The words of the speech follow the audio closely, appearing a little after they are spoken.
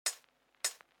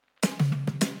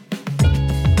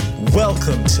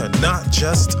Welcome to Not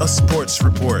Just a Sports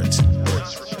Report.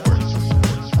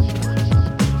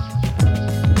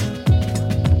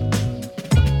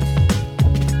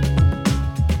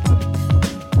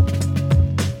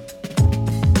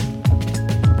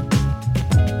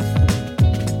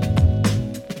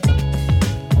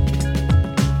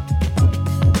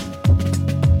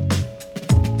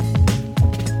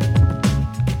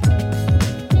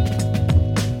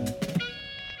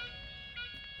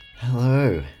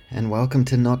 Hello, and welcome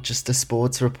to Not Just a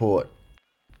Sports Report,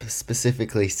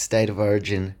 specifically State of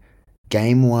Origin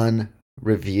Game 1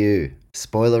 review.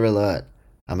 Spoiler alert,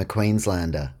 I'm a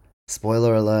Queenslander.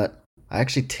 Spoiler alert, I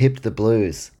actually tipped the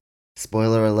Blues.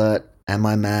 Spoiler alert, am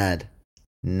I mad?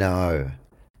 No,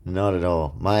 not at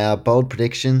all. My bold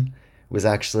prediction was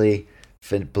actually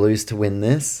for Blues to win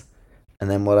this, and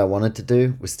then what I wanted to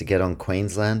do was to get on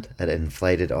Queensland at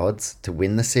inflated odds to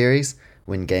win the series,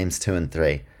 win games 2 and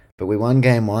 3. But we won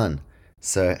game 1,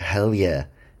 so hell yeah.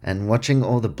 And watching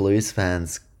all the Blues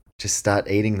fans just start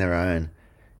eating their own,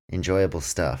 enjoyable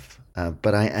stuff.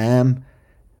 But I am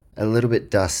a little bit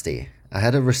dusty. I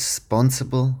had a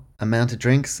responsible amount of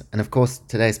drinks, and of course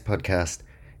today's podcast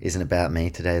isn't about me.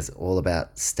 Today's all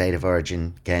about State of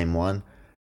Origin Game 1.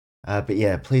 But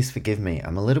yeah, please forgive me.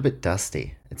 I'm a little bit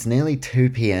dusty. It's nearly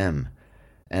 2 p.m.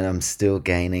 and I'm still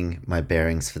gaining my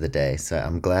bearings for the day. So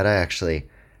I'm glad I actually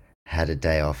had a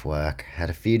day off work, had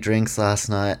a few drinks last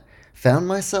night, found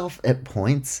myself at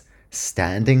points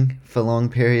standing for long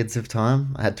periods of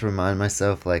time. I had to remind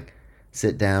myself, like,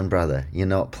 sit down, brother. You're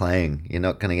not playing. You're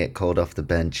not going to get called off the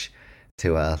bench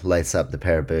to lace up the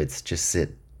pair of boots. Just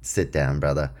sit down,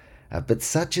 brother. But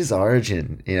such is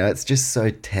Origin. You know, it's just so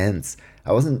tense.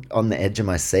 I wasn't on the edge of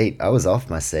my seat. I was off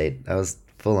my seat. I was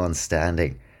full on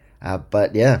standing.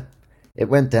 But yeah, it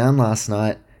went down last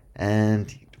night,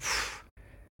 and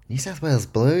New South Wales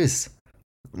Blues.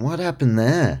 What happened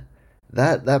there?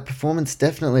 That performance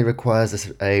definitely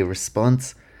requires a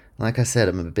response. Like I said,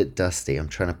 I'm a bit dusty. I'm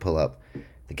trying to pull up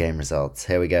the game results.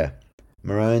 Here we go.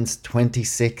 Maroons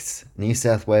 26, New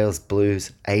South Wales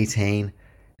Blues 18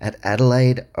 at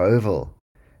Adelaide Oval.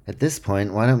 At this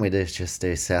point, why don't we just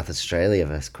do South Australia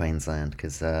versus Queensland?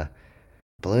 Because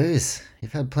Blues,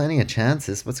 you've had plenty of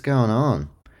chances. What's going on?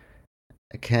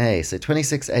 Okay, so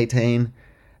 26-18.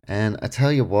 And I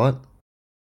tell you what,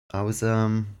 I was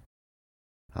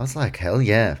like, hell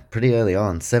yeah, pretty early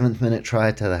on. 7th minute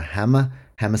try to the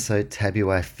Hamiso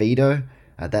Tabuai-Fidow.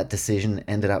 That decision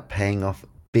ended up paying off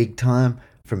big time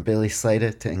from Billy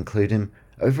Slater to include him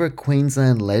over a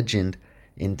Queensland legend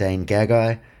in Dane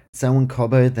Gagai. Selwyn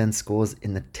Cobbo then scores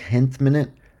in the 10th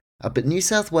minute. But New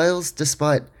South Wales,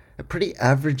 despite a pretty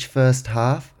average first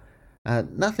half,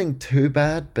 nothing too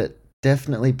bad, but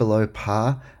definitely below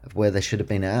par of where they should have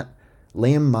been at.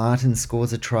 Liam Martin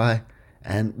scores a try,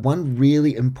 and one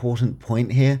really important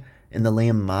point here in the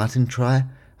Liam Martin try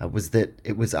was that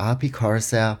it was Api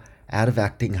Koroisau out of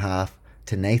acting half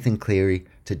to Nathan Cleary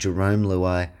to Jerome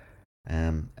Luai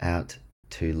out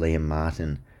to Liam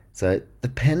Martin. So the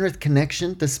Penrith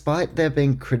connection, despite there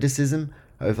being criticism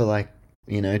over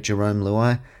Jerome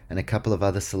Luai and a couple of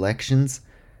other selections,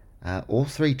 all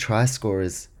three try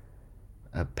scorers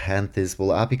Panthers,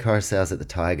 well, Api Koroisau's at the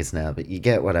Tigers now, but you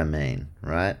get what I mean,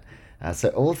 right? So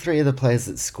all three of the players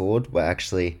that scored were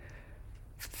actually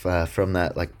from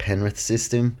that Penrith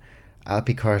system.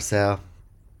 Api Koroisau,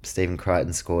 Stephen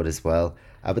Crichton scored as well.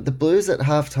 But the Blues at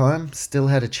halftime still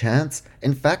had a chance.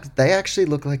 In fact, they actually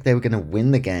looked like they were going to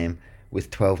win the game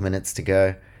with 12 minutes to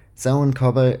go. Selwyn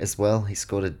Cobbo as well, he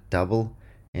scored a double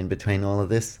in between all of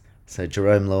this. So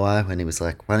Jerome Luai, when he was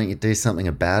like, why don't you do something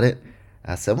about it?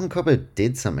 Selwyn Cobbo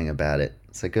did something about it,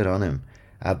 so good on him.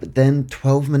 But then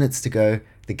 12 minutes to go,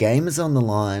 the game is on the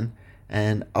line,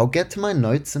 and I'll get to my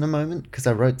notes in a moment because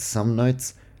I wrote some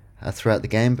notes throughout the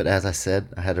game, but as I said,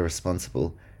 I had a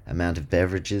responsible amount of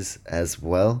beverages as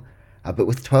well. But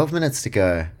with 12 minutes to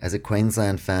go, as a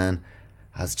Queensland fan,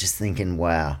 I was just thinking,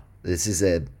 wow, this is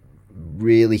a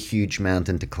really huge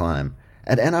mountain to climb.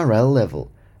 At NRL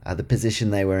level, the position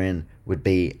they were in would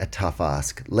be a tough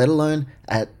ask, let alone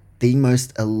at the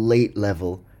most elite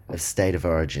level of State of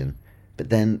Origin.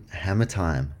 But then hammer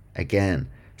time again.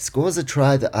 Scores a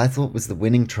try that I thought was the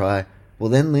winning try. Well,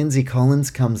 then Lindsay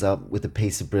Collins comes up with a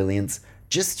piece of brilliance,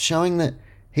 just showing that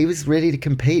he was ready to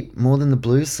compete more than the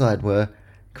Blues side were.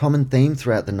 Common theme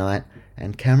throughout the night.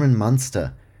 And Cameron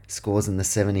Munster scores in the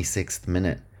 76th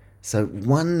minute. So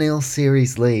 1-0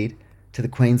 series lead to the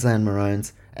Queensland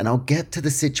Maroons. And I'll get to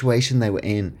the situation they were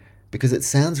in because it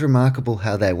sounds remarkable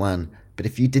how they won. But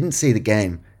if you didn't see the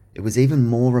game, it was even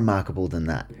more remarkable than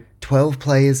that. 12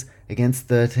 players against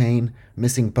 13,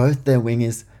 missing both their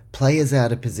wingers, players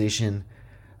out of position.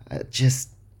 Just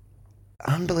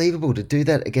unbelievable to do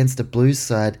that against a Blues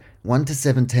side,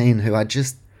 1-17, who I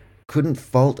just couldn't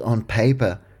fault on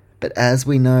paper. But as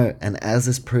we know, and as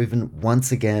is proven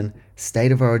once again,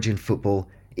 State of Origin football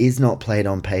is not played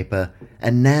on paper.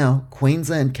 And now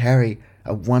Queensland carry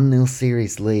a 1-0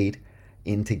 series lead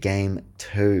into Game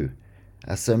 2.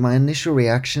 So my initial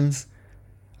reactions,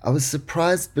 I was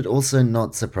surprised but also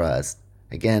not surprised.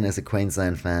 Again, as a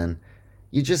Queensland fan,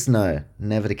 you just know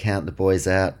never to count the boys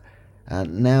out.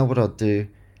 Now what I'll do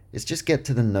is just get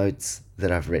to the notes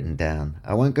that I've written down.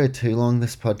 I won't go too long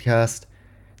this podcast.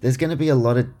 There's going to be a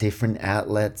lot of different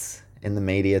outlets in the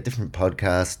media, different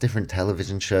podcasts, different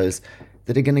television shows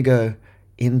that are going to go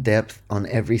in depth on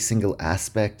every single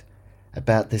aspect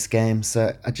about this game.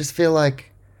 So I just feel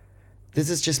like this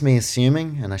is just me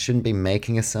assuming, and I shouldn't be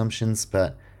making assumptions,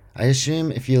 but I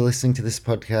assume if you're listening to this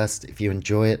podcast, if you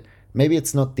enjoy it, maybe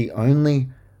it's not the only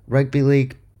rugby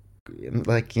league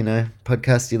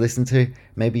podcast you listen to.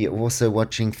 Maybe you're also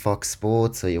watching Fox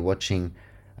Sports, or you're watching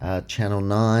Channel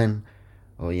 9,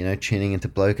 or tuning into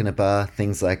Bloke in a Bar,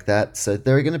 things like that. So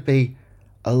there are going to be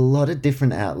a lot of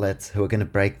different outlets who are going to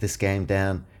break this game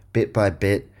down bit by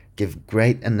bit, give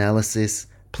great analysis,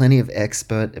 plenty of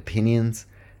expert opinions.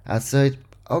 So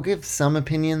I'll give some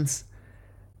opinions,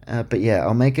 but yeah,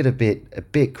 I'll make it a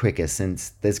bit quicker, since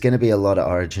there's going to be a lot of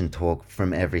Origin talk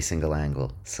from every single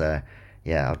angle. So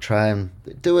yeah, I'll try and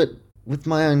do it with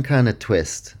my own kind of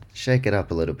twist, shake it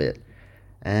up a little bit.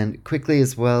 And quickly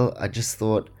as well, I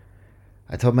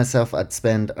told myself I'd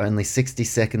spend only 60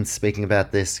 seconds speaking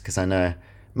about this, because I know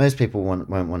most people won't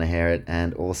want to hear it.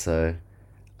 And also,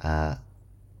 I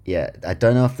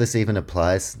don't know if this even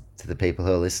applies to the people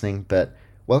who are listening, but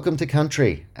Welcome to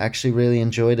Country. Actually really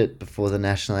enjoyed it before the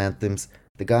national anthems.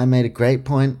 The guy made a great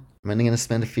point. I'm only going to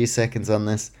spend a few seconds on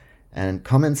this. And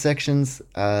comment sections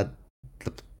are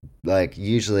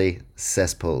usually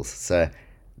cesspools. So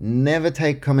never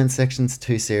take comment sections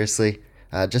too seriously.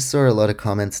 Just saw a lot of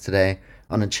comments today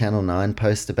on a Channel 9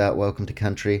 post about Welcome to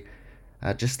Country.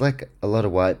 Just a lot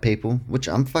of white people, which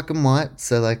I'm fucking white,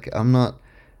 so I'm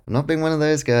not being one of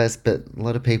those guys, but a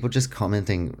lot of people just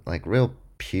commenting real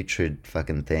putrid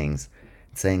fucking things,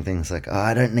 saying things like, "Oh,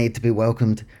 I don't need to be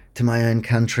welcomed to my own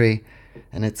country,"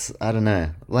 and it's, I don't know,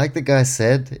 like the guy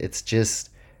said,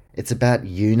 it's about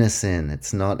unison.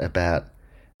 It's not about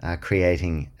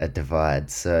creating a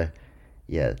divide. So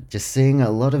yeah, just seeing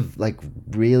a lot of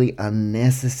really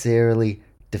unnecessarily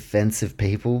defensive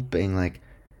people being like,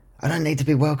 "I don't need to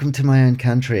be welcomed to my own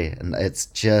country," and it's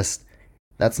just,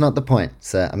 that's not the point.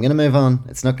 So I'm gonna move on.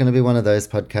 It's not gonna be one of those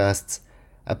podcasts.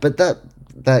 But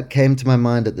that came to my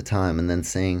mind at the time, and then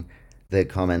seeing the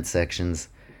comment sections,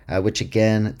 which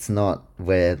again, it's not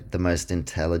where the most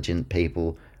intelligent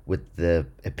people with the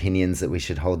opinions that we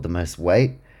should hold the most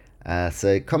weight.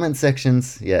 So comment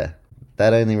sections, yeah,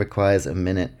 that only requires a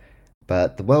minute.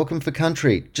 But the Welcome for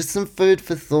Country, just some food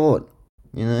for thought.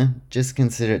 Just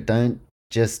consider it. Don't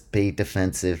just be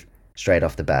defensive straight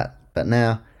off the bat. But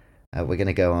now we're going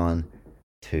to go on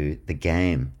to the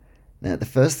game. Now, the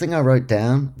first thing I wrote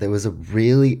down, there was a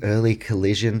really early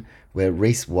collision where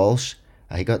Reece Walsh,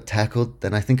 he got tackled.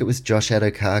 Then I think it was Josh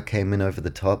Adokar came in over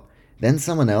the top. Then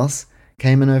someone else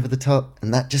came in over the top.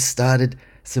 And that just started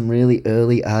some really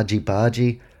early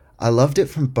argy-bargy. I loved it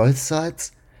from both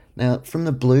sides. Now, from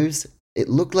the Blues, it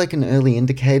looked like an early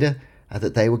indicator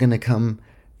that they were going to come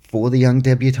for the young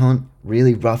debutant,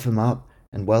 really rough him up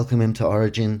and welcome him to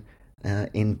Origin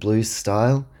in Blues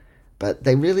style. But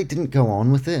they really didn't go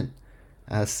on with it.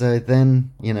 So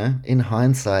then, in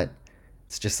hindsight,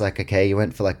 it's just okay, you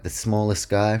went for the smallest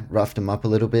guy, roughed him up a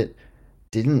little bit,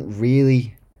 didn't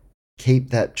really keep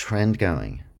that trend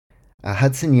going.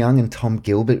 Hudson Young and Tom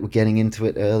Gilbert were getting into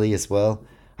it early as well.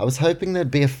 I was hoping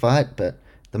there'd be a fight, but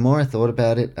the more I thought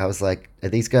about it, I was like, are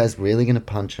these guys really going to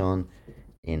punch on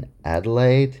in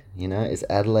Adelaide? Is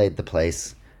Adelaide the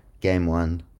place, Game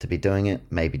 1, to be doing it?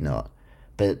 Maybe not.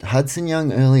 But Hudson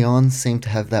Young early on seemed to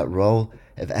have that role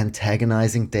of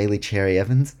antagonizing Daly Cherry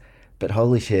Evans, but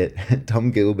holy shit,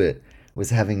 Tom Gilbert was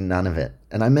having none of it.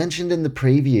 And I mentioned in the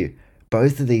preview,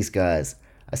 both of these guys,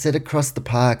 I said across the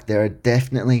park, there are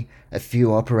definitely a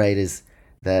few operators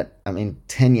that,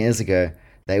 10 years ago,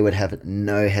 they would have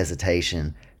no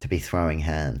hesitation to be throwing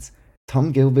hands.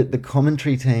 Tom Gilbert, the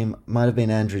commentary team, might have been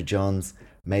Andrew Johns,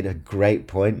 made a great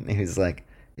point. He was like,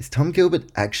 is Tom Gilbert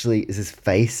actually, is his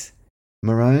face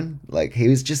maroon? He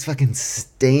was just fucking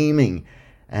steaming.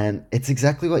 And it's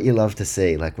exactly what you love to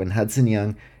see. When Hudson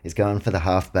Young is going for the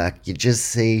halfback, you just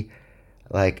see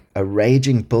a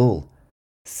raging bull,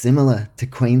 similar to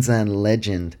Queensland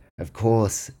legend Of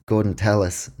course, Gordon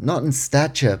Tallis, not in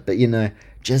stature, but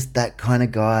just that kind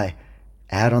of guy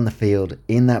out on the field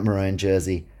in that maroon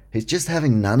jersey who's just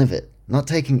having none of it, not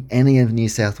taking any of New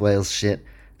South Wales shit.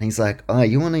 And he's like, oh,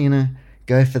 you want to,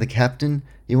 go for the captain?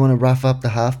 You want to rough up the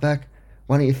halfback?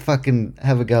 Why don't you fucking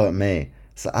have a go at me?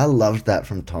 So I loved that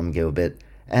from Tom Gilbert.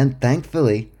 And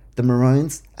thankfully, the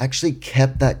Maroons actually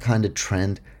kept that kind of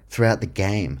trend throughout the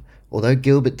game. Although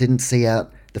Gilbert didn't see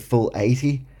out the full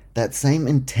 80, that same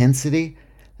intensity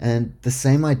and the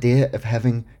same idea of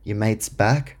having your mates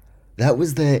back, that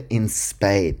was there in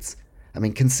spades. I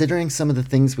mean, considering some of the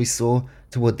things we saw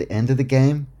toward the end of the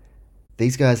game,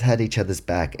 these guys had each other's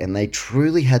back and they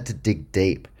truly had to dig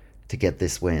deep to get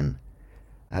this win.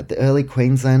 The early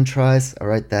Queensland tries, I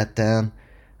wrote that down.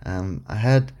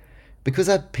 Because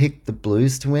I picked the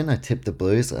Blues to win, I tipped the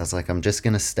Blues. I was like, I'm just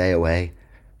going to stay away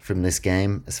from this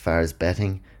game as far as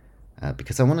betting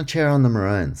because I want to cheer on the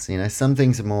Maroons. Some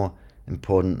things are more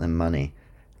important than money.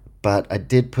 But I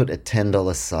did put a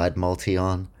 $10 side multi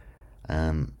on.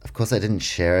 Of course, I didn't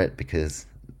share it because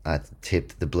I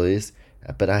tipped the Blues.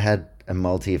 But I had a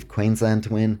multi of Queensland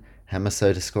to win,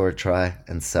 Hamiso to score a try,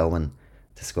 and Selwyn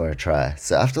to score a try.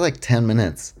 So after like 10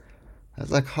 minutes, I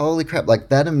was like, holy crap. Like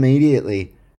that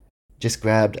immediately just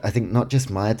grabbed, I think, not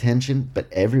just my attention,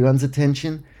 but everyone's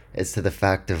attention as to the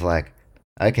fact of like,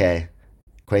 okay,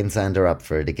 Queensland are up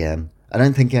for it again. I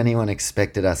don't think anyone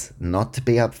expected us not to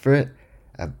be up for it,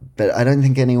 but I don't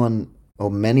think anyone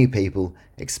or many people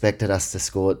expected us to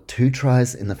score 2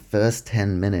 tries in the first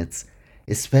 10 minutes,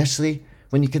 especially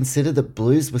when you consider that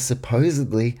Blues were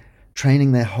supposedly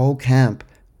training their whole camp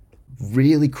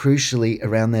really crucially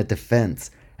around their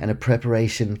defence and a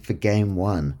preparation for game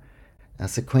 1.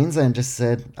 So Queensland just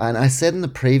said, and I said in the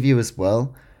preview as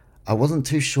well, I wasn't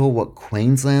too sure what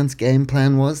Queensland's game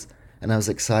plan was, and I was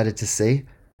excited to see.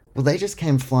 Well, they just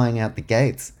came flying out the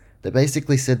gates. They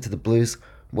basically said to the Blues,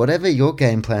 whatever your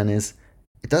game plan is,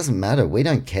 it doesn't matter. We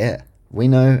don't care. We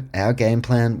know our game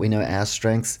plan, we know our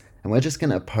strengths, and we're just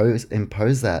going to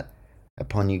impose that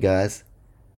upon you guys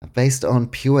based on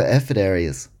pure effort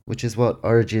areas, which is what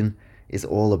Origin is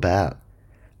all about.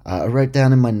 I wrote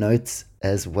down in my notes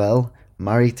as well,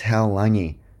 Murray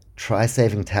Taulagi,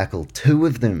 try-saving tackle, 2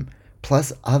 of them,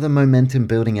 plus other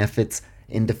momentum-building efforts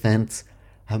in defence.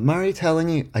 Murray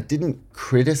Taulagi, I didn't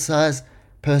criticise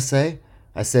per se.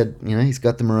 I said, he's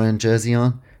got the maroon jersey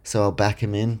on, so I'll back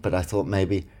him in, but I thought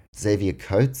maybe Xavier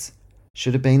Coates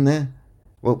should have been there.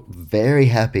 Well, very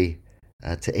happy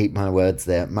to eat my words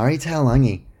there. Murray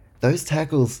Taulagi, those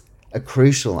tackles are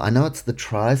crucial. I know it's the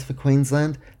tries for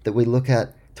Queensland that we look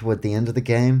at toward the end of the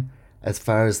game, as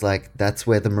far as like that's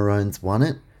where the Maroons won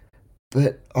it.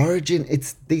 But Origin,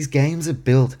 these games are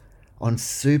built on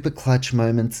super clutch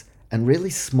moments and really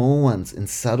small ones and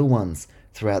subtle ones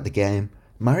throughout the game.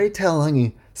 Murray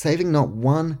Taulagi saving not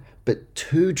 1 but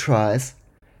 2 tries,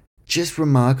 just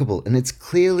remarkable. And it's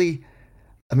clearly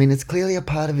a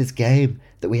part of his game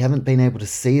that we haven't been able to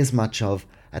see as much of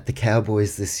at the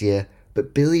Cowboys this year.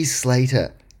 But Billy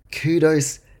Slater,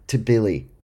 kudos to Billy.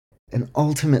 An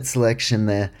ultimate selection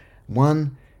there.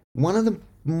 One of the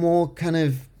more kind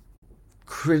of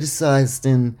criticised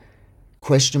and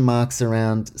question marks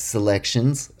around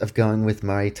selections of going with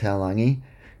Murray Taulagi.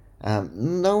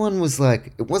 No one was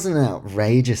like, it wasn't an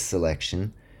outrageous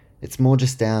selection. It's more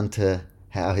just down to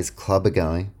how his club are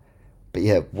going. But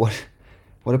yeah, what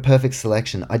a perfect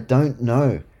selection. I don't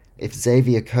know if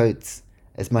Xavier Coates,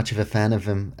 as much of a fan of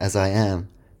him as I am,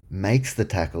 makes the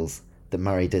tackles that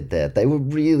Murray did there. They were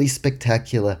really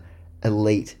spectacular,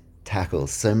 elite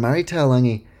tackles. So Murray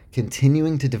Taulagi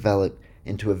continuing to develop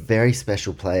into a very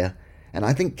special player. And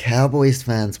I think Cowboys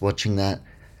fans watching that,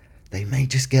 they may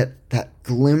just get that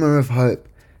glimmer of hope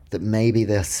that maybe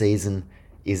their season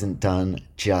isn't done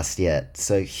just yet.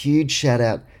 So huge shout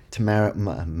out to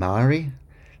Murray.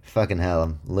 Fucking hell,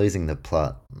 I'm losing the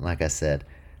plot. Like I said,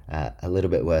 a little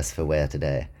bit worse for wear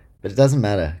today. But it doesn't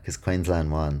matter because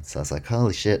Queensland won. So I was like,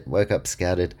 holy shit, woke up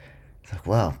scouted. It's like,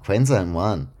 wow, Queensland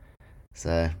won.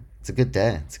 So it's a good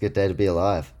day. It's a good day to be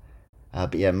alive.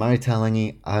 But yeah, Murray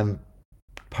Taulagi, I'm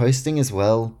posting as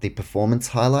well the performance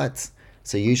highlights.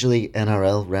 So usually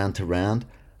NRL round to round,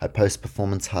 I post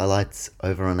performance highlights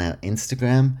over on our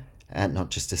Instagram at Not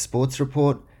Just a Sports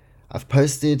Report. I've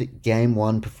posted Game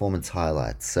 1 performance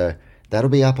highlights. So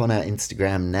that'll be up on our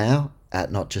Instagram now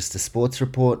at Not Just a Sports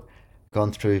Report.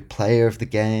 Gone through player of the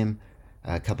game,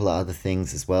 a couple of other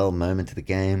things as well, moment of the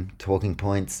game, talking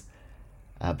points.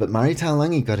 But Murray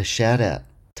Taulagi got a shout out.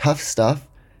 Tough stuff,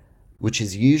 which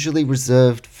is usually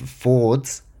reserved for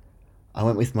forwards. I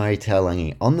went with Murray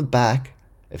Taulagi on the back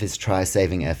of his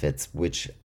try-saving efforts, which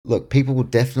look, people will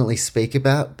definitely speak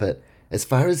about, but as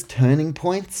far as turning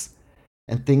points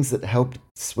and things that helped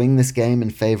swing this game in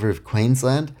favour of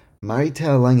Queensland, Murray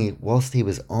Taulagi, whilst he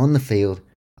was on the field,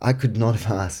 I could not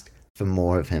have asked for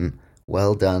more of him.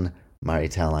 Well done, Murray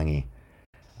Taulagi.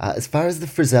 As far as the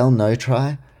Frizzell no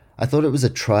try, I thought it was a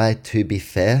try to be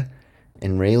fair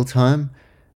in real time,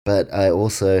 but I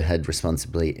also had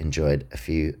responsibly enjoyed a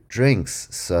few drinks.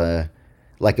 So,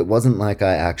 like, it wasn't like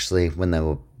I actually, when they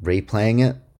were replaying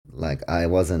it, like, I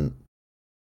was in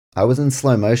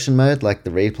slow motion mode, like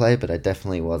the replay, but I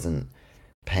definitely wasn't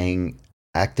paying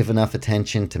active enough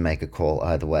attention to make a call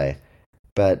either way.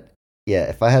 But yeah,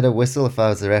 if I had a whistle, if I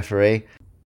was the referee,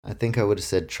 I think I would have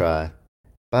said try.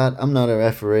 But I'm not a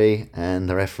referee, and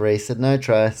the referee said no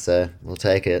try, so we'll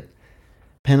take it.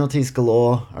 Penalties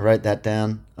galore, I wrote that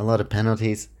down. A lot of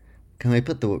penalties. Can we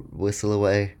put the whistle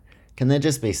away? Can there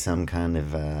just be some kind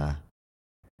of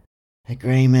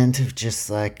agreement of just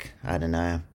like, I don't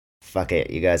know, fuck it,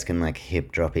 you guys can like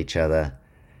hip drop each other?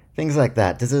 Things like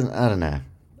that. I don't know.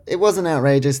 It wasn't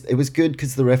outrageous. It was good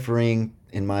because the refereeing,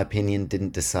 in my opinion,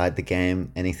 didn't decide the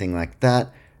game, anything like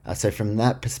that. So from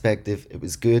that perspective, it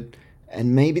was good.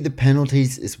 And maybe the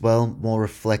penalties as well, more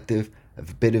reflective of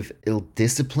a bit of ill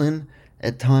discipline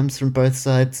at times from both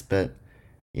sides. But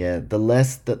yeah, the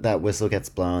less that whistle gets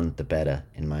blown, the better,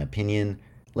 in my opinion.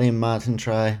 Liam Martin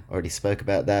try, already spoke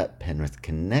about that. Penrith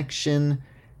connection.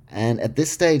 And at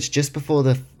this stage, just before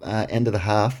the end of the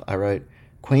half, I wrote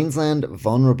Queensland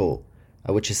vulnerable,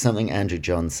 which is something Andrew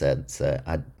Johns said. So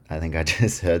I think I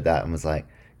just heard that and was like,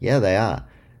 yeah, they are.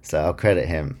 So I'll credit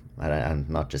him. I'm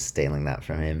not just stealing that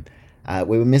from him.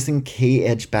 We were missing key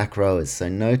edge back rowers, so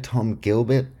no Tom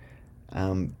Gilbert.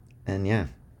 And yeah,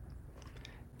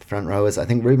 front rowers. I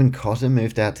think Ruben Cotter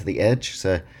moved out to the edge,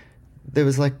 so there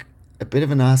was like a bit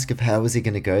of an ask of how was he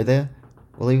going to go there.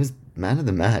 Well, he was man of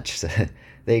the match, so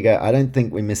there you go. I don't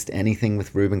think we missed anything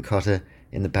with Ruben Cotter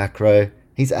in the back row.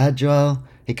 He's agile,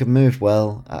 he can move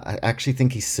well. I actually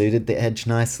think he suited the edge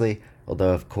nicely,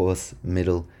 although of course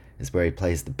middle is where he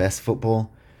plays the best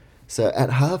football. So at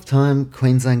halftime,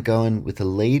 Queensland going with a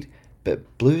lead,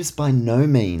 but Blues by no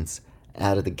means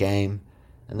out of the game.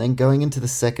 And then going into the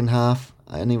second half,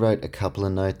 I only wrote a couple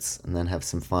of notes and then have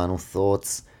some final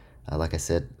thoughts. Like I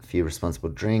said, a few responsible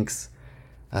drinks.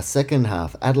 Second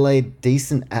half, Adelaide,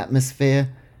 decent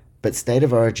atmosphere, but State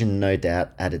of Origin no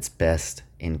doubt at its best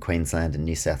in Queensland and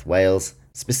New South Wales.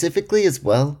 Specifically as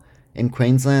well in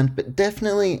Queensland, but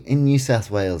definitely in New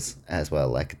South Wales as well.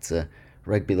 Like it's a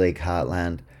rugby league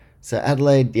heartland. So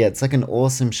Adelaide, yeah, it's like an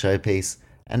awesome showpiece.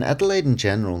 And Adelaide in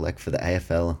general, like for the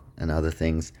AFL and other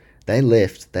things, they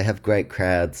lift, they have great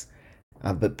crowds.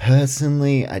 But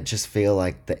personally, I just feel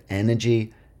like the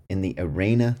energy in the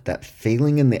arena, that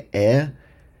feeling in the air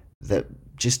that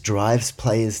just drives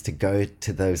players to go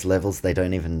to those levels they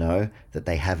don't even know that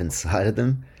they have inside of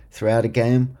them throughout a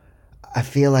game, I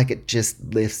feel like it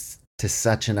just lifts to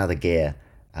such another gear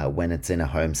when it's in a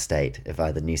home state of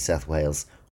either New South Wales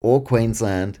or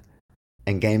Queensland,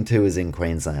 and Game 2 is in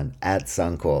Queensland at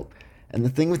Suncorp. And the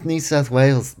thing with New South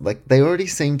Wales, like, they already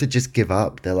seem to just give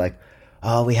up. They're like,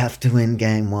 oh, we have to win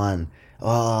Game 1.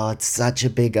 Oh, it's such a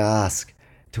big ask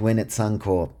to win at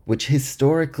Suncorp, which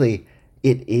historically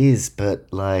it is, but,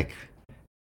 like,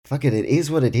 fuck it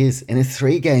is what it is. In a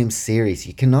 3-game series,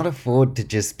 you cannot afford to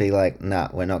just be like, nah,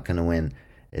 we're not going to win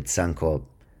at Suncorp.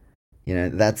 You know,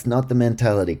 that's not the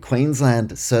mentality.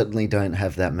 Queensland certainly don't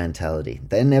have that mentality.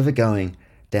 They're never going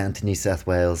down to New South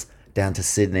Wales, down to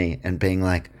Sydney, and being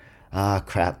like,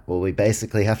 crap, well, we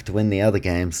basically have to win the other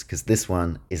games because this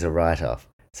one is a write-off.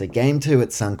 So Game 2 at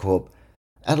Suncorp.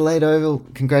 Adelaide Oval,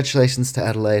 congratulations to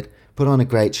Adelaide. Put on a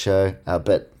great show,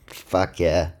 but fuck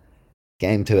yeah.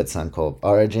 Game 2 at Suncorp.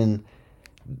 Origin,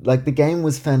 like, the game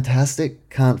was fantastic,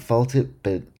 can't fault it,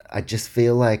 but I just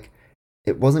feel like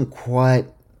it wasn't quite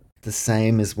the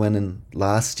same as when in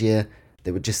last year.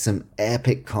 There were just some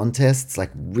epic contests, like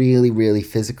really, really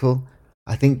physical.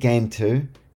 I think Game 2, in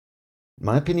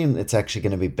my opinion, it's actually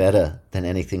going to be better than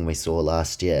anything we saw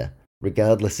last year.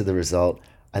 Regardless of the result,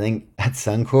 I think at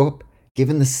Suncorp,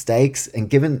 given the stakes and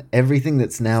given everything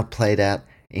that's now played out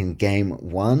in Game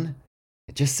 1,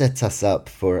 it just sets us up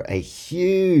for a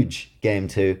huge Game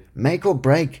 2, make or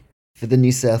break for the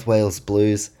New South Wales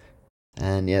Blues.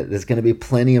 And yeah, there's going to be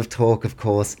plenty of talk, of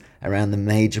course, around the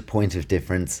major point of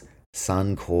difference,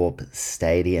 Suncorp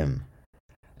Stadium.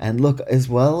 And look, as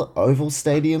well, oval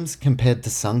stadiums compared to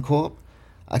Suncorp.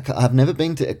 I've never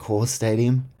been to Accor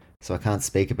Stadium, so I can't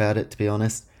speak about it, to be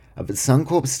honest. But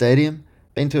Suncorp Stadium,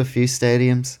 been to a few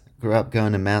stadiums. Grew up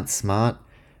going to Mount Smart,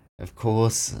 of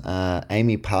course.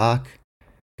 Amy Park,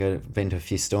 been to a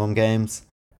few Storm games.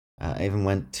 I even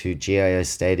went to GIO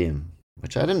Stadium,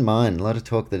 which I didn't mind. A lot of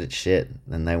talk that it's shit,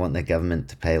 and they want their government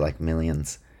to pay like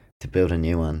millions to build a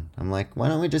new one. I'm like, why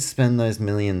don't we just spend those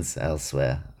millions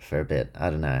elsewhere for a bit?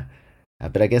 I don't know.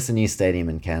 But I guess a new stadium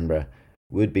in Canberra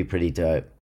would be pretty dope.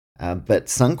 But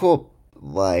Suncorp,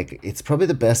 like, it's probably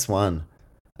the best one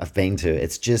I've been to.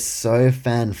 It's just so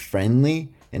fan friendly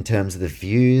in terms of the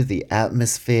view, the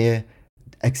atmosphere,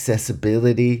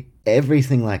 accessibility,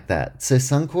 everything like that. So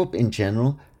Suncorp in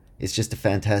general is just a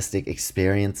fantastic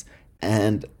experience.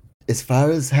 And as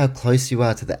far as how close you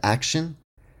are to the action,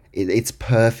 it's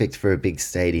perfect for a big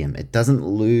stadium. It doesn't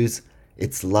lose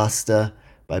its luster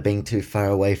by being too far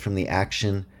away from the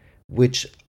action, which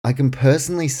I can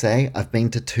personally say I've been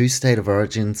to two State of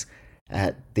Origins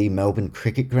at the Melbourne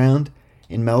Cricket Ground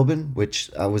in Melbourne, which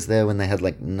I was there when they had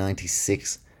like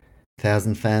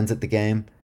 96,000 fans at the game.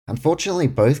 Unfortunately,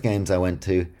 both games I went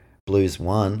to, Blues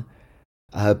won.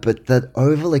 But that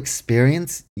Oval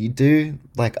experience, you do,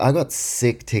 like, I got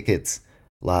sick tickets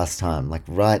last time, like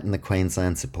right in the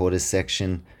Queensland supporters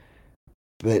section.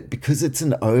 But because it's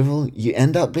an oval, you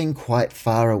end up being quite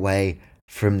far away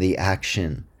from the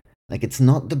action. Like, it's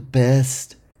not the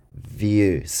best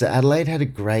view. So Adelaide had a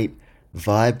great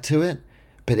vibe to it,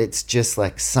 but it's just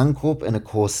like Suncorp and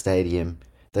Accor Stadium.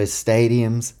 Those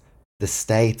stadiums, the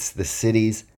states, the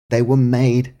cities, they were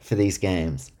made for these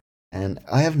games. And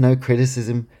I have no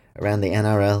criticism around the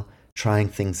NRL trying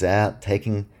things out,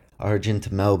 taking Origin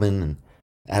to Melbourne and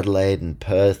Adelaide and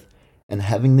Perth, and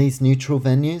having these neutral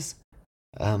venues.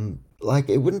 Like,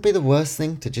 it wouldn't be the worst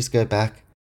thing to just go back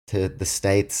to the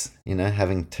States,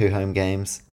 having two home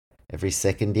games every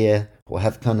second year, or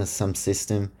have kind of some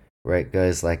system where it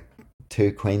goes like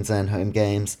two Queensland home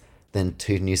games, then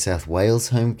two New South Wales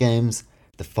home games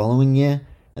the following year,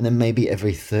 and then maybe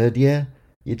every third year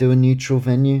you do a neutral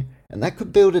venue, and that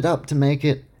could build it up to make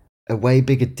it a way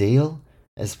bigger deal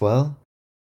as well.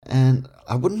 And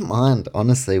I wouldn't mind,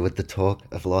 honestly, with the talk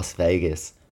of Las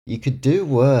Vegas. You could do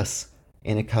worse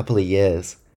in a couple of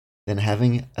years than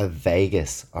having a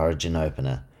Vegas Origin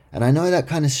opener. And I know that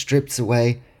kind of strips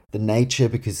away the nature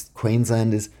because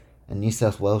Queenslanders and New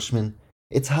South Welshmen,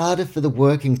 it's harder for the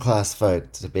working class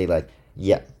folk to be like,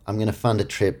 yeah, I'm going to fund a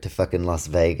trip to fucking Las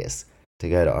Vegas to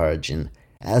go to Origin,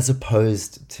 as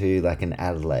opposed to like an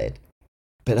Adelaide.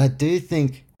 But I do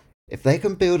think if they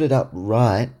can build it up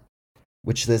right,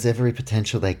 which there's every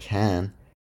potential they can,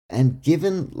 and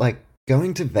given like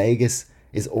going to Vegas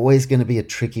is always going to be a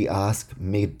tricky ask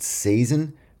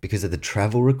mid-season because of the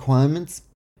travel requirements,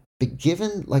 but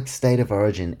given like State of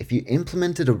Origin, if you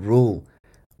implemented a rule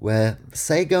where,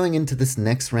 say, going into this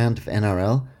next round of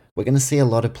NRL, we're going to see a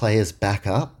lot of players back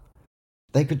up,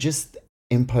 they could just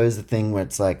impose a thing where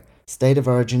it's like, State of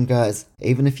Origin guys,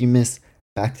 even if you miss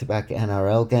back-to-back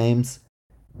NRL games,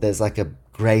 there's like a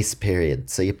grace period.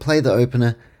 So you play the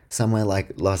opener somewhere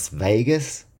like Las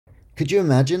Vegas. Could you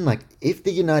imagine, like, if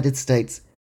the United States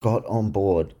got on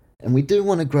board, and we do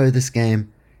want to grow this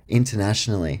game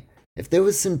internationally, if there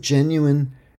was some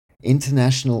genuine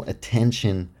international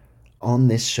attention on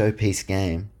this showpiece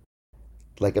game,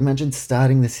 like, imagine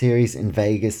starting the series in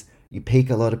Vegas, you pique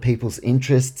a lot of people's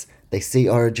interests, they see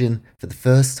Origin for the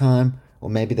first time, or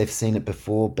maybe they've seen it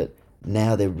before, but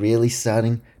now they're really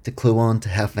starting to clue on to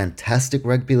how fantastic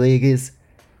rugby league is.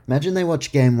 Imagine they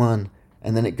watch game one,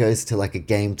 and then it goes to like a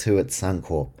game two at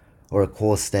Suncorp, or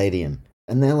Accor Stadium,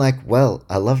 and they're like, well,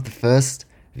 I love the first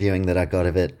viewing that I got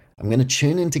of it, I'm going to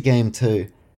tune into game two,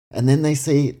 and then they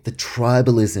see the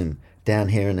tribalism down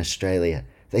here in Australia.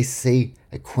 They see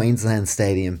a Queensland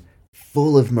stadium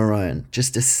full of maroon,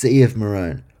 just a sea of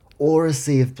maroon, or a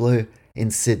sea of blue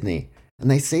in Sydney, and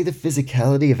they see the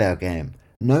physicality of our game.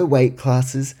 No weight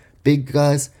classes, big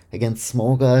guys against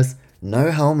small guys,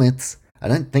 no helmets. I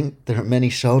don't think there are many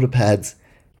shoulder pads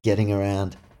getting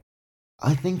around.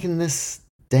 I think in this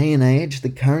day and age, the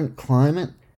current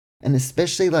climate, and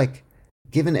especially like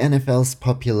given NFL's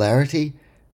popularity,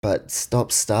 but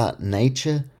stop-start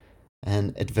nature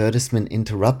and advertisement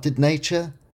interrupted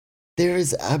nature, there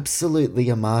is absolutely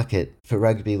a market for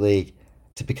rugby league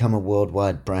to become a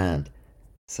worldwide brand.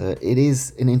 So it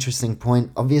is an interesting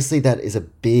point. Obviously, that is a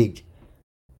big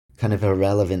kind of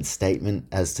irrelevant statement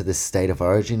as to the State of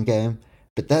Origin game,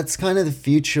 but that's kind of the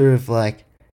future of like,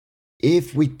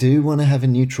 if we do want to have a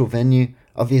neutral venue,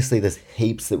 obviously there's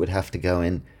heaps that would have to go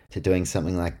in to doing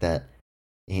something like that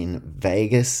in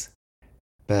Vegas,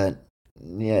 but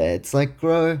yeah, it's like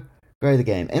grow the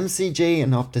game. MCG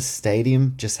and Optus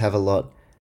Stadium just have a lot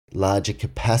larger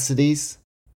capacities,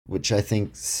 which I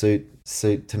think suit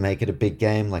to make it a big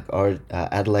game, like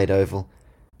Adelaide Oval,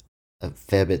 a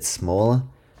fair bit smaller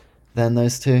than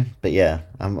those two. But yeah,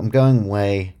 I'm going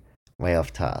way way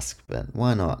off task, but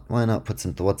why not? Why not put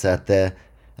some thoughts out there?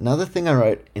 Another thing I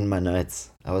wrote in my notes,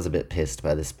 I was a bit pissed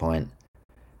by this point.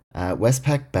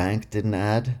 Westpac Bank did an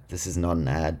ad. This is not an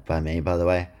ad by me, by the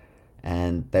way.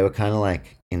 And they were kind of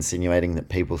like insinuating that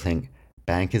people think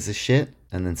bankers are shit,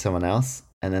 and then someone else.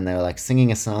 And then they were like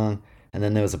singing a song, and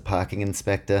then there was a parking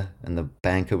inspector, and the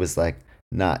banker was like,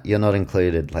 nah, you're not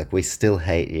included. Like, we still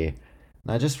hate you.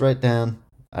 And I just wrote down,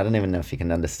 I don't even know if you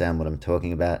can understand what I'm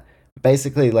talking about.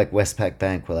 Basically, like Westpac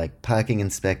Bank were like, parking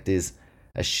inspectors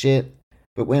are shit,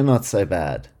 but we're not so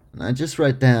bad. And I just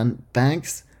wrote down,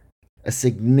 banks are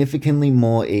significantly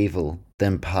more evil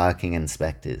than parking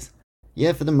inspectors.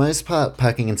 Yeah, for the most part,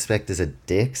 parking inspectors are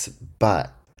dicks,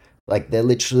 but like they're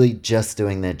literally just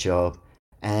doing their job.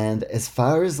 And as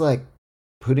far as like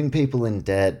putting people in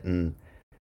debt and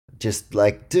just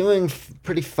like doing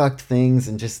pretty fucked things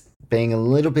and just being a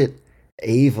little bit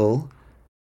evil,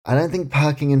 I don't think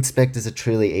parking inspectors are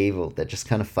truly evil. They're just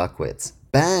kind of fuckwits.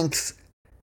 Banks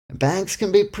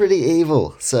can be pretty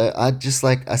evil. So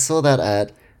I saw that ad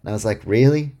and I was like,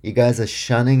 really? You guys are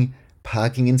shunning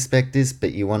parking inspectors,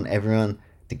 but you want everyone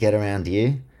to get around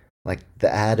you? Like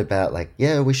the ad about like,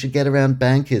 yeah, we should get around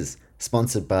bankers,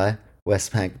 sponsored by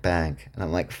Westpac Bank. And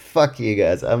I'm like, fuck you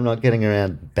guys, I'm not getting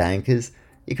around bankers.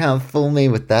 You can't fool me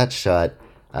with that shit.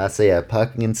 So yeah,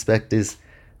 parking inspectors,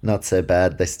 not so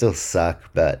bad. They still suck,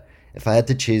 but if I had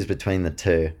to choose between the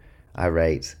two, I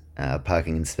rate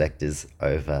parking inspectors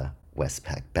over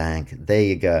Westpac Bank. There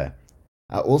you go.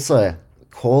 I also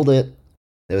called it.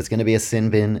 There was going to be a sin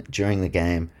bin during the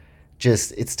game.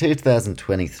 It's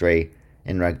 2023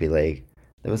 in rugby league.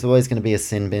 There was always going to be a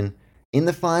sin bin in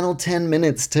the final 10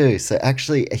 minutes too. So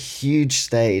actually a huge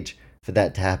stage for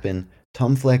that to happen.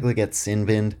 Tom Flegler gets sin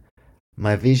binned.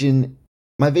 My vision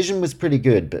was pretty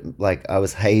good, but like I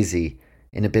was hazy,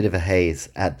 in a bit of a haze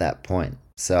at that point.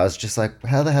 So I was just like,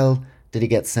 how the hell did he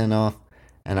get sent off?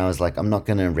 And I was like, I'm not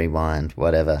going to rewind,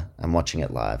 whatever. I'm watching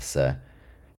it live. So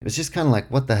it was just kind of like,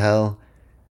 what the hell?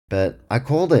 But I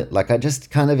called it. Like, I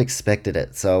just kind of expected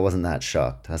it. So I wasn't that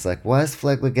shocked. I was like, why is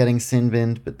Flegler getting sin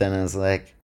binned? But then I was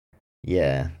like,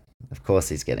 yeah, of course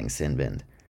he's getting sin binned.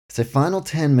 So final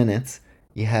 10 minutes,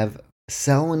 you have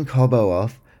Selwyn Cobbo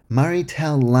off. Murray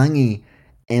Taulagi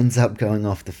ends up going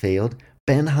off the field.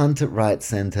 Ben Hunt at right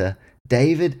centre.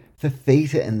 David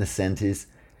Fifita in the centres.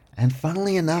 And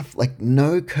funnily enough, like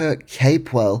no Kurt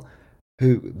Capewell,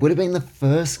 who would have been the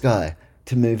first guy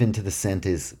to move into the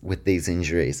centres with these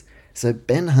injuries. So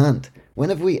Ben Hunt, when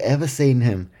have we ever seen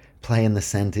him play in the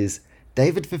centres?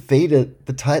 David Fifita,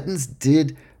 the Titans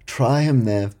did try him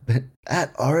there, but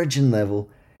at origin level,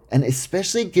 and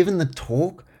especially given the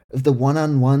talk of the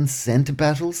one-on-one centre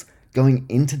battles going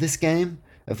into this game,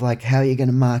 of like how you're going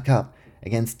to mark up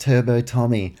against Turbo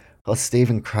Tommy or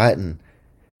Stephen Crichton.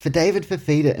 For David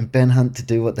Fifita and Ben Hunt to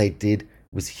do what they did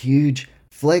was huge.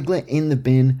 Flegler in the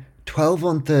bin, 12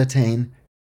 on 13.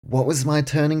 What was my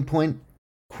turning point?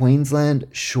 Queensland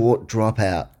short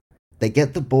dropout. They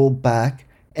get the ball back,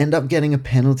 end up getting a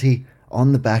penalty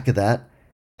on the back of that,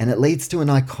 and it leads to an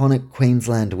iconic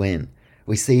Queensland win.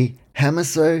 We see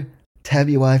Hamiso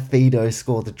Tabuai-Fidow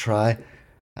score the try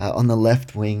on the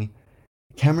left wing.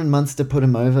 Cameron Munster put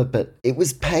him over, but it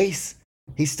was pace.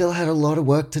 He still had a lot of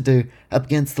work to do up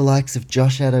against the likes of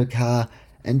Josh Adokar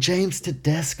and James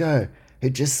Tedesco, who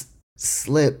just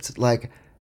slipped. Like,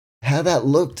 how that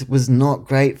looked was not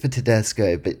great for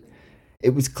Tedesco, but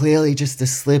it was clearly just a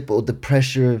slip or the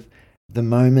pressure of the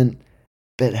moment.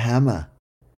 But Hammer,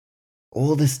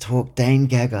 all this talk, Dane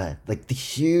Gagai, like the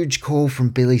huge call from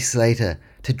Billy Slater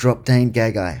to drop Dane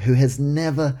Gagai, who has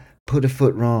never put a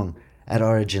foot wrong at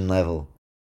Origin level.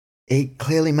 He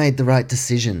clearly made the right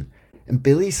decision. And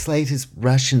Billy Slater's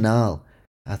rationale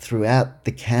throughout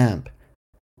the camp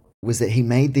was that he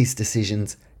made these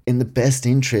decisions in the best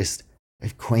interest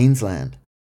of Queensland.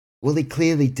 Well, he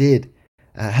clearly did.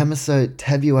 Hamiso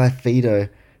Tabuai-Fidow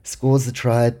scores the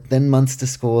try, then Munster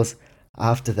scores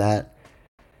after that.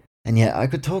 And yeah, I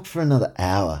could talk for another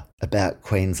hour about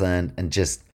Queensland and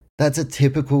just, that's a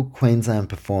typical Queensland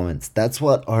performance. That's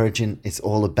what Origin is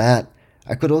all about.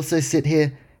 I could also sit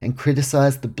here and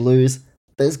criticise the Blues.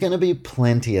 There's going to be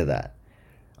plenty of that.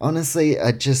 Honestly,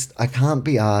 I can't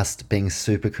be asked being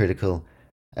super critical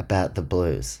about the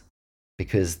Blues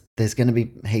because there's going to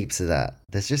be heaps of that.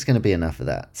 There's just going to be enough of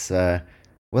that. So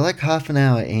we're like half an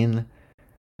hour in.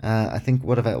 I think,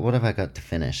 what have I got to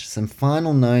finish? Some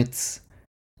final notes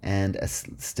and a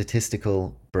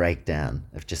statistical breakdown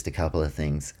of just a couple of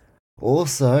things.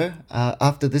 Also,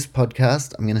 after this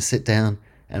podcast, I'm going to sit down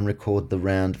and record the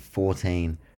round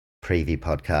 14 preview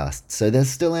podcast. So there's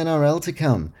still NRL to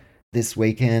come this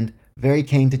weekend. Very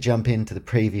keen to jump into the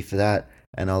preview for that,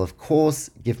 and I'll of course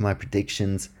give my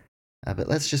predictions. But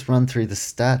let's just run through the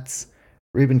stats.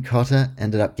 Ruben Cotter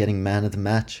ended up getting man of the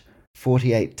match,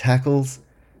 48 tackles.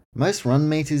 Most run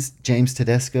meters, James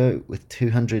Tedesco with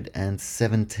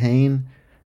 217.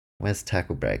 Where's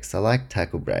tackle breaks? I like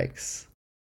tackle breaks.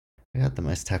 We got the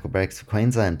most tackle breaks for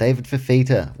Queensland. David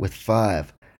Fifita with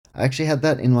 5. I actually had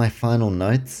that in my final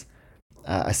notes.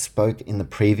 I spoke in the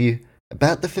preview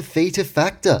about the Fifita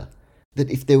factor. That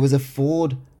if there was a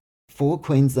forward for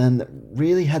Queensland that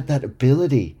really had that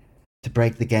ability to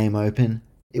break the game open,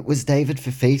 it was David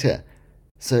Fifita.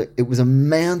 So it was a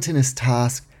mountainous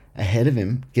task ahead of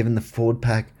him, given the forward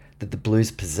pack that the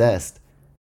Blues possessed.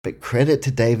 But credit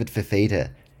to David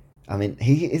Fifita. I mean,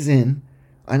 he is in.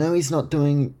 I know he's not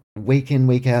doing week in,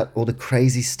 week out all the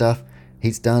crazy stuff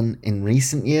he's done in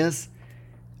recent years,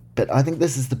 but I think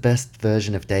this is the best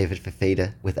version of David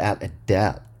Fifita, without a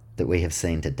doubt, that we have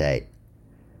seen to date.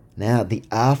 Now, the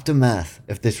aftermath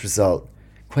of this result.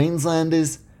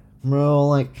 Queenslanders were all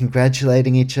like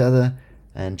congratulating each other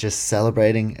and just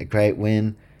celebrating a great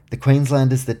win. The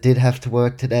Queenslanders that did have to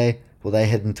work today, well, they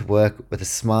heading to work with a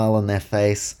smile on their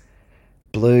face.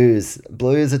 Blues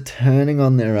are turning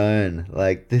on their own.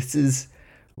 Like, this is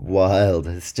wild.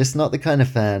 It's just not the kind of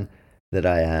fan that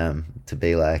I am to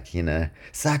be like,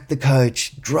 sack the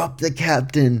coach, drop the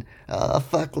captain,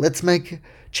 fuck, let's make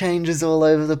changes all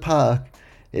over the park.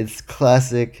 It's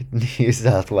classic New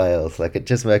South Wales. Like, it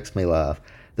just makes me laugh.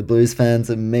 The Blues fans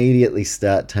immediately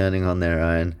start turning on their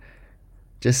own.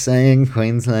 Just saying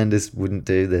Queenslanders wouldn't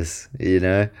do this,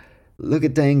 Look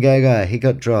at Dane Gagai, he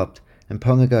got dropped, and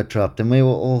Ponga got dropped, and we were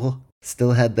all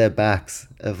still had their backs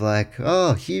of like,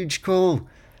 oh, huge call.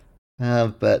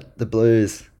 But the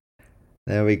Blues,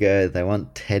 there we go. They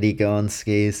want Teddy go on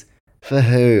skis. For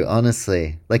who,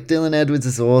 honestly? Like, Dylan Edwards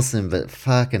is awesome, but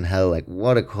fucking hell, like,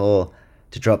 what a call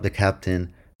to drop the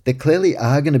captain. There clearly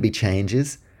are going to be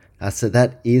changes, so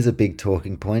that is a big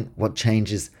talking point. What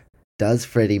changes does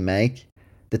Freddie make?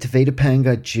 The Tevita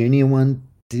Pangai Jr. one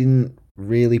didn't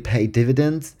really pay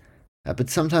dividends, but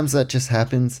sometimes that just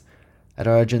happens at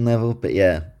Origin level. But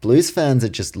yeah, Blues fans are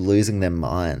just losing their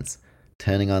minds,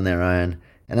 turning on their own.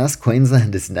 And us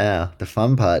Queenslanders now, the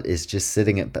fun part is just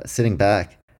sitting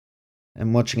back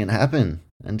and watching it happen.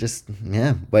 And just,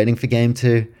 waiting for game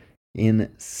 2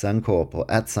 in Suncorp, or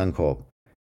at Suncorp.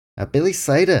 Billy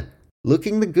Slater,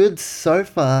 looking the goods so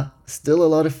far. Still a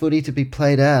lot of footy to be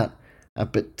played out.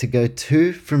 But to go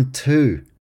 2 from 2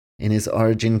 in his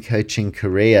Origin coaching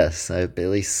career. So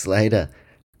Billy Slater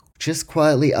just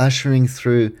quietly ushering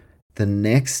through the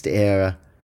next era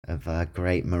of our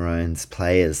great Maroons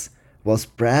players.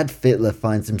 Whilst Brad Fittler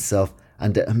finds himself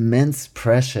under immense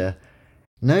pressure.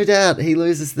 No doubt he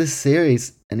loses this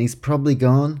series and he's probably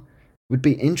gone. Would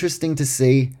be interesting to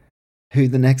see who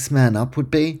the next man up would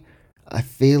be. I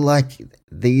feel like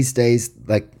these days,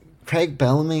 like, Craig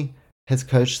Bellamy has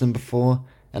coached them before,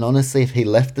 and honestly, if he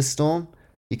left the Storm,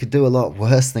 you could do a lot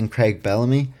worse than Craig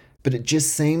Bellamy. But it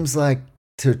just seems like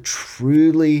to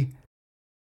truly,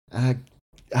 I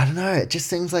don't know, it just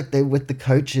seems like they're with the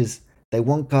coaches. They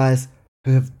want guys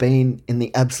who have been in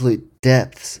the absolute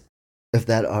depths of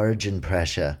that Origin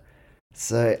pressure.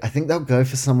 So I think they'll go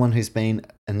for someone who's been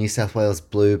a New South Wales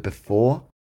Blue before.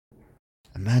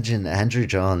 Imagine Andrew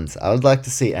Johns. I would like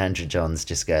to see Andrew Johns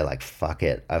just go like, fuck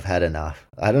it, I've had enough.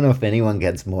 I don't know if anyone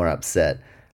gets more upset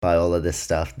by all of this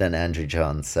stuff than Andrew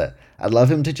Johns. So I'd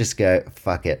love him to just go,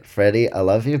 fuck it, Freddie, I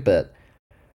love you, but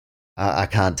I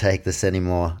can't take this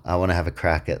anymore. I want to have a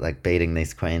crack at like beating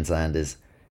these Queenslanders.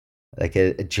 Like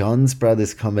a Johns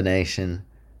brothers combination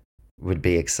would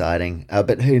be exciting.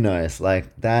 But who knows?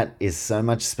 Like, that is so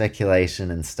much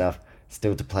speculation and stuff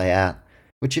still to play out.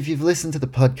 Which, if you've listened to the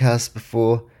podcast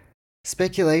before,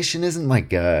 speculation isn't my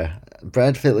go.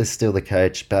 Brad Fittler's still the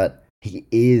coach, but he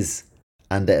is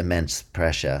under immense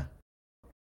pressure.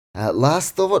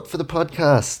 Last thought for the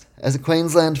podcast. As a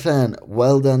Queensland fan,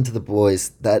 well done to the boys.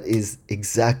 That is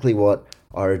exactly what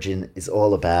Origin is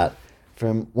all about.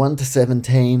 From 1 to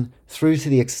 17, through to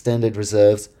the extended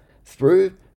reserves,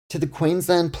 through to the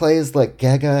Queensland players like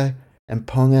Gagai and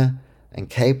Ponga and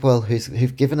Capewell,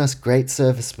 who've given us great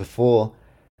service before.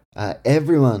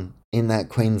 Everyone in that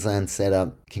Queensland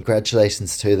setup,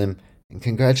 congratulations to them, and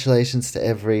congratulations to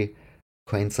every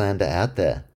Queenslander out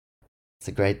there. It's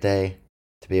a great day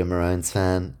to be a Maroons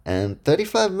fan, and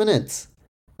 35 minutes,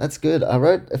 that's good. I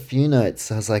wrote a few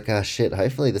notes. I was like, shit,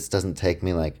 hopefully this doesn't take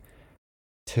me like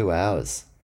 2 hours.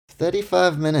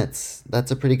 35 minutes,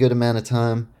 that's a pretty good amount of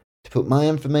time to put my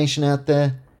information out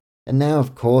there. And now,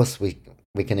 of course, we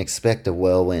can expect a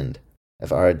whirlwind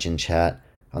of Origin chat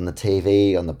on the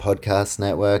TV, on the podcast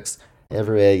networks,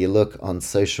 everywhere you look on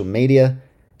social media.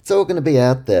 It's all going to be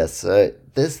out there. So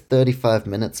there's 35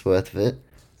 minutes worth of it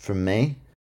from me.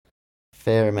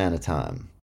 Fair amount of time.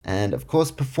 And of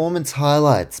course, performance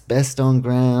highlights, best on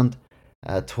ground,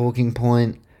 talking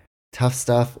point, tough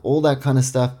stuff, all that kind of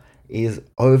stuff is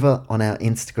over on our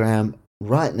Instagram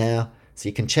right now. So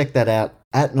you can check that out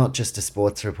at Not Just a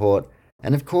Sports Report.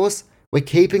 And of course, we're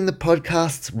keeping the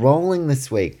podcasts rolling this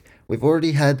week. We've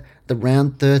already had the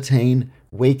Round 13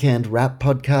 Weekend Wrap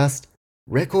podcast.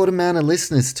 Record amount of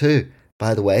listeners too,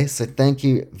 by the way. So thank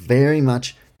you very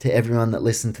much to everyone that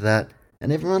listened to that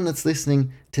and everyone that's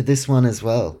listening to this one as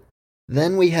well.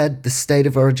 Then we had the State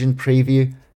of Origin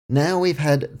preview. Now we've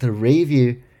had the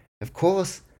review. Of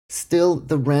course, still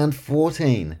the Round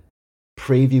 14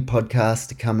 preview podcast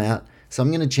to come out. So I'm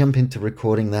going to jump into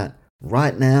recording that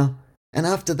right now. And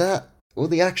after that, well,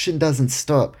 the action doesn't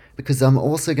stop because I'm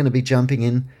also going to be jumping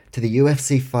in to the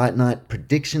UFC Fight Night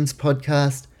Predictions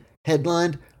podcast,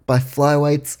 headlined by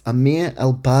flyweights Amir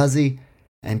Albazi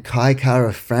and Kai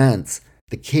Kara France,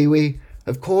 the Kiwi,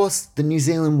 of course, the New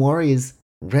Zealand Warriors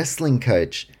wrestling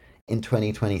coach in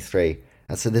 2023.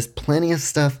 So there's plenty of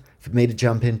stuff for me to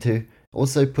jump into.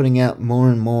 Also putting out more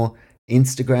and more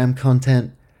Instagram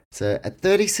content. So at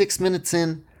 36 minutes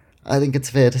in, I think it's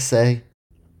fair to say,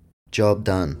 job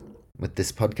done with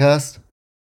this podcast.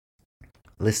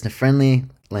 Listener friendly,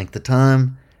 length of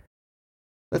time.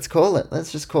 Let's call it.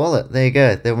 Let's just call it. There you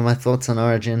go. There were my thoughts on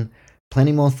Origin.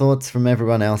 Plenty more thoughts from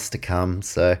everyone else to come.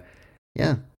 So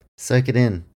yeah, soak it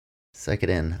in. Soak it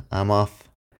in. I'm off.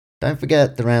 Don't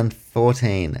forget the Round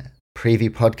 14 preview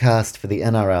podcast for the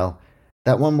NRL.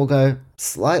 That one will go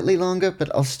slightly longer,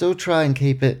 but I'll still try and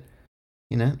keep it,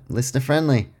 listener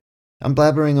friendly. I'm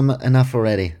blabbering enough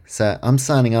already, so I'm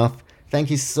signing off. Thank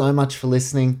you so much for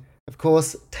listening. Of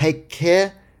course, take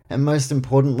care, and most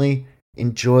importantly,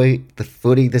 enjoy the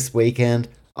footy this weekend.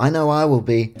 I know I will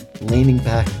be leaning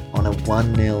back on a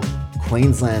 1-0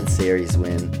 Queensland series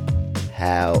win.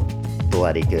 How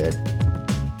bloody good.